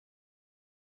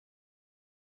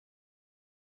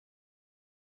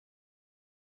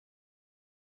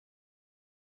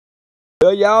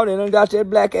Well, y'all, they done got that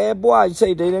black ass boy. I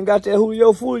say they done got that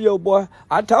Julio Foolio boy.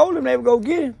 I told him they would go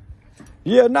get him.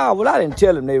 Yeah, nah, well, I didn't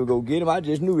tell him they would go get him. I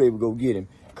just knew they would go get him.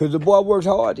 Because the boy works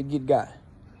hard to get got.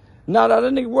 Nah, that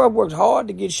nigga works hard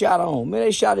to get shot on. Man, they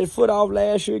shot his foot off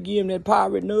last year, give him that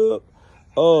pirate nub.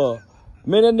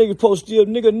 Man, that nigga supposed to still,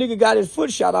 nigga got his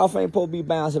foot shot off, ain't supposed to be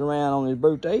bouncing around on his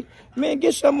birthday. Man,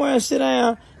 get somewhere and sit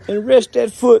down and rest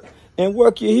that foot and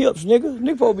work your hips, nigga.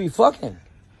 Nigga supposed to be fucking.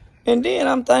 And then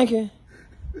I'm thinking,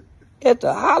 at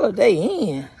the Holiday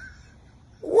Inn,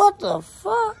 what the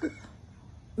fuck?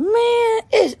 Man,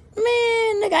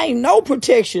 nigga ain't no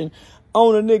protection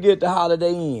on a nigga at the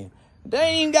Holiday Inn. They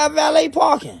ain't even got valet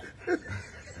parking.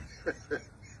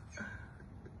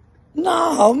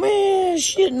 No, man,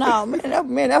 shit, no,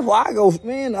 man, that's why I go,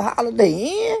 man, the Holiday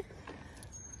Inn.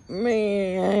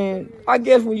 Man, I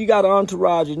guess when you got an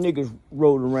entourage of niggas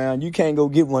rolling around, you can't go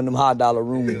get one of them $100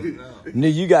 rooms.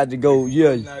 Nigga, you got to go,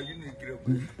 yeah.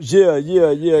 Yeah.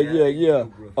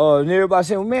 And everybody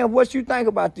saying, well, man, what you think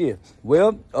about this?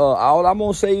 Well, all I'm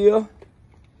gonna say is,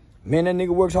 man, that nigga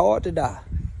works hard to die.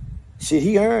 Shit,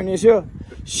 he earned this here.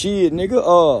 Shit,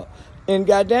 nigga, and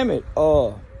goddamn it,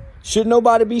 should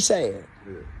nobody be sad?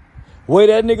 Way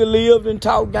that nigga lived and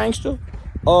talked gangster,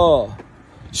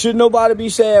 should nobody be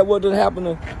sad what done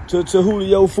happened to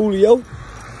Julio Foolio?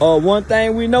 One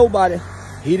thing we know about it,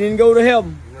 he didn't go to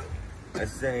heaven. That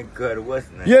same cut, what's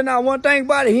name? Yeah, now one thing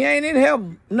about it, he ain't in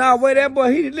heaven. Nah, wait, that boy,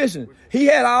 listen, he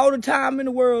had all the time in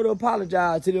the world to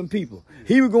apologize to them people.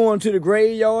 He was going to the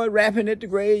graveyard, rapping at the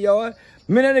graveyard.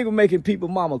 Man, that nigga making people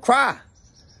mama cry.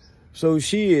 So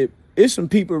shit, it's some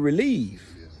people relieved,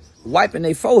 wiping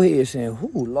their forehead saying,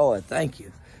 "Ooh, Lord, thank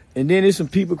you." And then there's some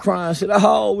people crying, said,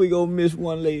 "Oh, we gonna miss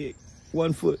one leg,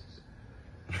 one foot."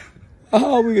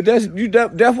 Oh, that's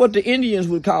what the Indians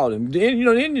would call him. The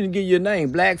Indians give you a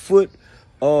name, Blackfoot,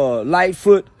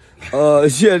 Lightfoot. Yeah,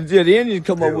 the Indians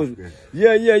come up with,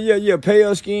 yeah,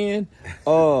 pale skin.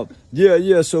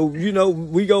 Yeah. So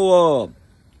we go,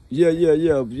 yeah.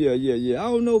 I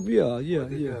don't know, yeah.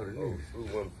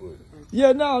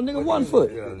 Yeah, no, nigga, 1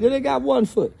 foot. Yeah, they got 1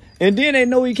 foot, and then they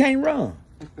know he can't run.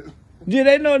 Yeah,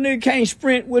 they know nigga can't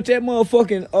sprint with that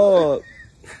motherfucking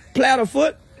platter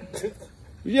foot.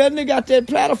 Yeah, nigga got that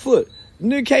platter foot.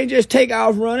 Nigga can't just take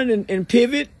off running and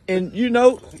pivot and,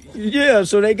 yeah,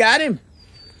 so they got him.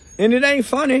 And it ain't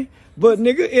funny, but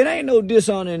nigga, it ain't no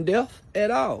dishonor in death at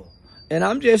all. And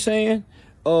I'm just saying,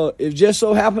 if just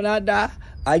so happen I die,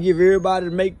 I give everybody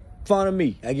to make fun of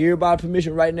me. I give everybody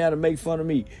permission right now to make fun of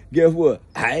me. Guess what?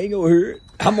 I ain't gonna hear it.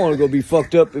 I'm only gonna be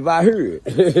fucked up if I hear it.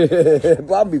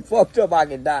 If I be fucked up, I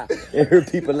can die and hear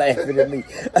people laughing at me.